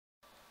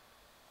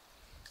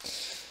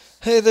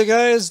Hey there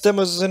guys,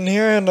 Demos in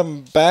here and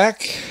I'm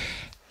back.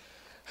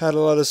 Had a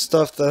lot of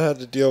stuff that I had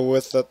to deal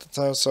with at the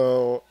time,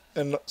 so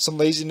and some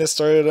laziness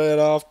started it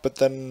off, but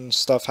then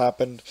stuff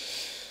happened,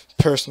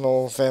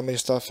 personal, family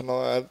stuff and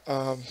all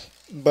that.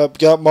 But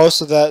got most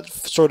of that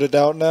sorted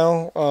out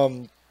now.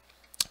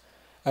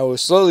 I will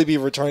slowly be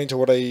returning to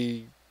what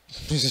I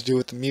used to do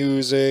with the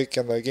music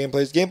and the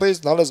gameplays.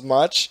 Gameplays not as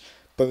much,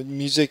 but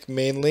music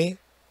mainly.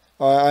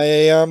 I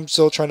am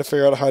still trying to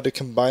figure out how to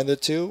combine the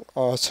two,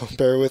 so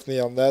bear with me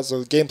on that.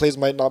 So gameplays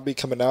might not be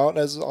coming out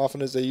as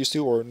often as they used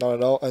to, or not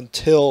at all,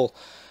 until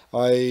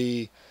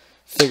I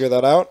figure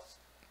that out.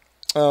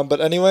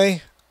 But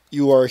anyway,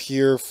 you are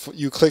here.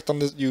 You clicked on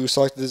this. You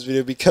selected this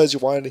video because you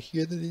wanted to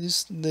hear the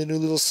new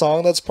little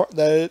song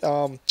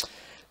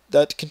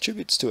that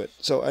contributes to it.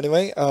 So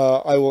anyway,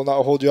 I will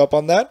not hold you up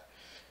on that.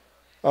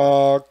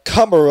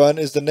 Combo Run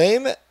is the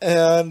name,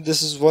 and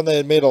this is one that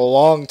I made a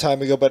long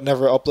time ago but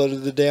never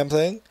uploaded the damn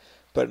thing.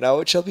 But now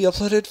it shall be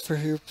uploaded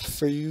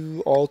for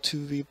you all to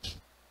be,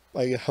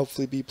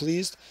 hopefully be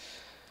pleased.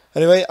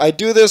 Anyway, I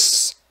do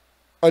these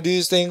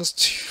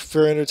things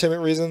for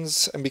entertainment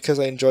reasons and because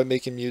I enjoy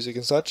making music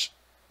and such.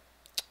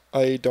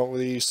 I don't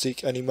really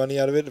seek any money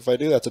out of it. If I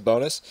do, that's a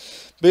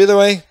bonus. But either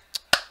way,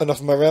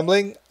 enough of my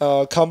rambling.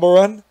 Combo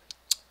Run.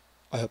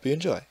 I hope you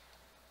enjoy.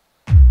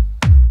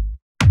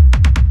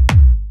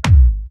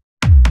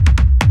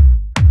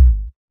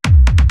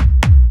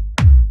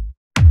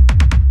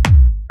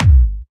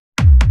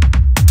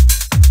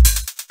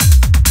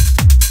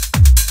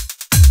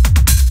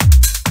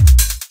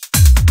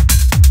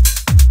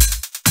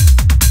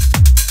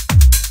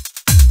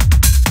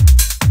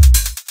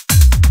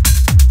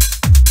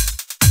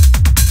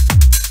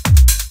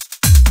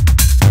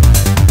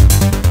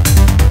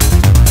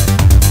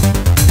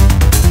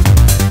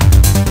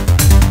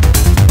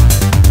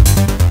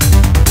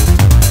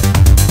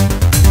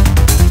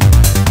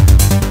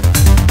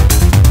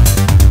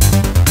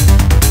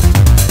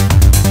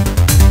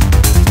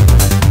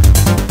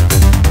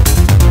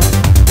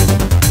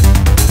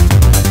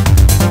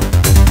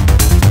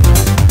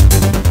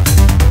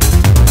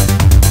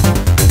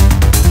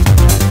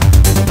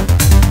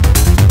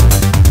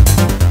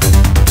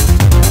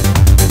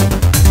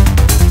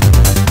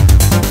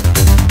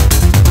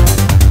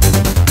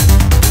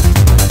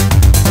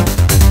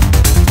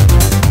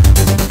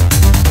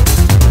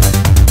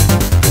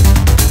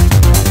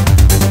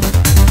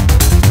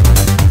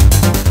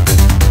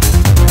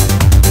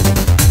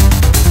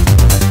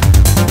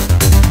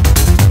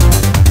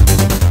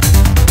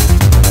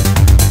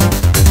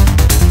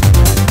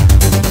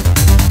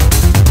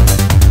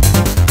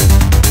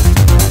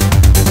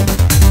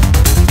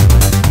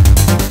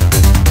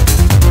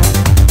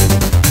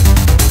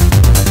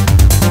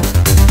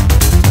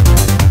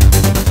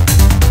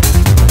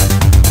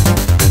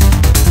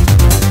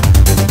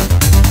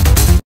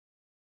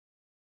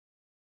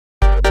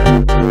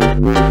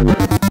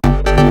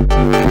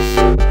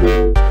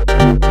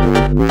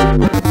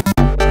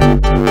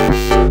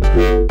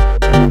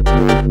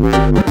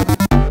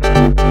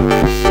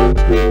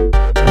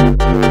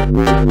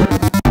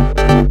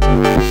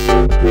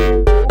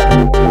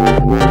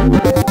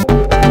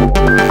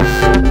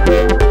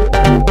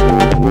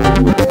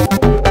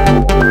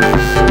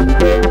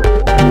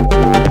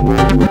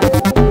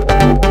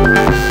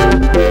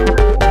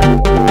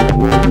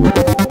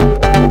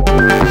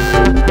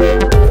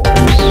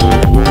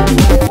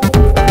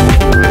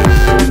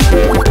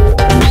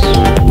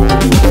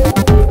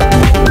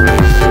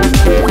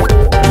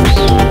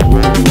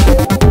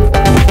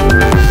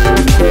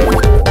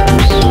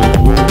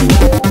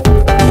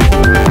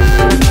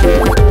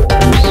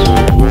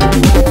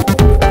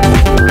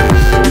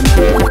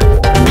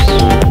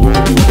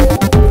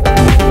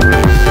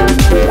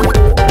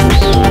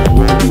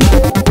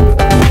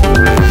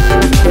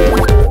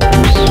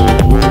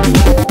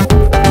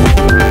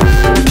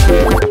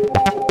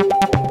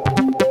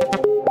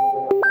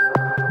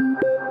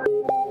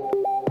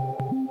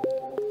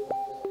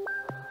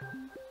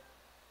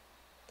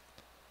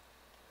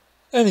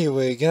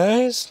 Anyway,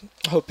 guys,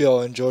 hope you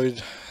all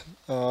enjoyed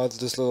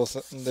this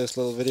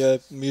little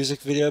music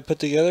video I put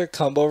together,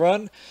 Combo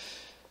Run.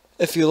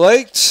 If you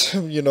liked,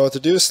 you know what to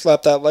do.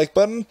 Slap that like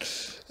button.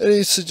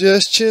 Any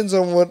suggestions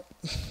on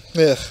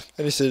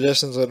any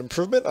suggestions on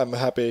improvement? I'm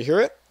happy to hear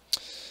it.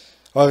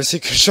 Obviously,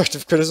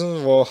 constructive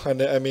criticism. Well,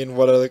 I mean,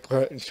 what other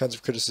kinds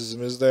of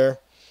criticism is there?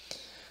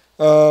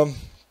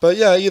 But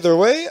yeah, either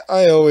way,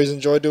 I always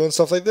enjoy doing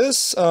stuff like this.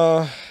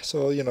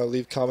 So, you know,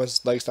 leave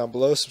comments, likes down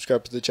below,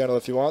 subscribe to the channel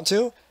if you want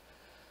to.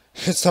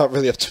 It's not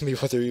really up to me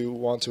whether you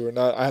want to or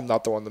not. I'm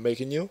not the one that's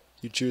making you.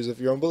 You choose of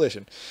your own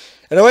volition.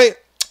 Anyway,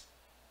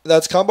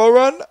 that's Combo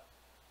Run.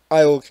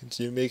 I will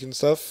continue making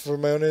stuff for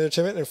my own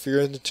entertainment and for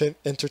your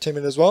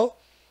entertainment as well.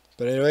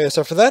 But anyway,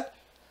 aside from that,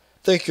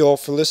 thank you all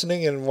for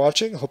listening and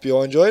watching. Hope you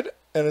all enjoyed.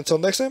 And until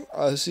next time,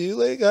 I'll see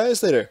you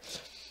guys later.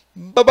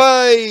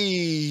 Bye-bye!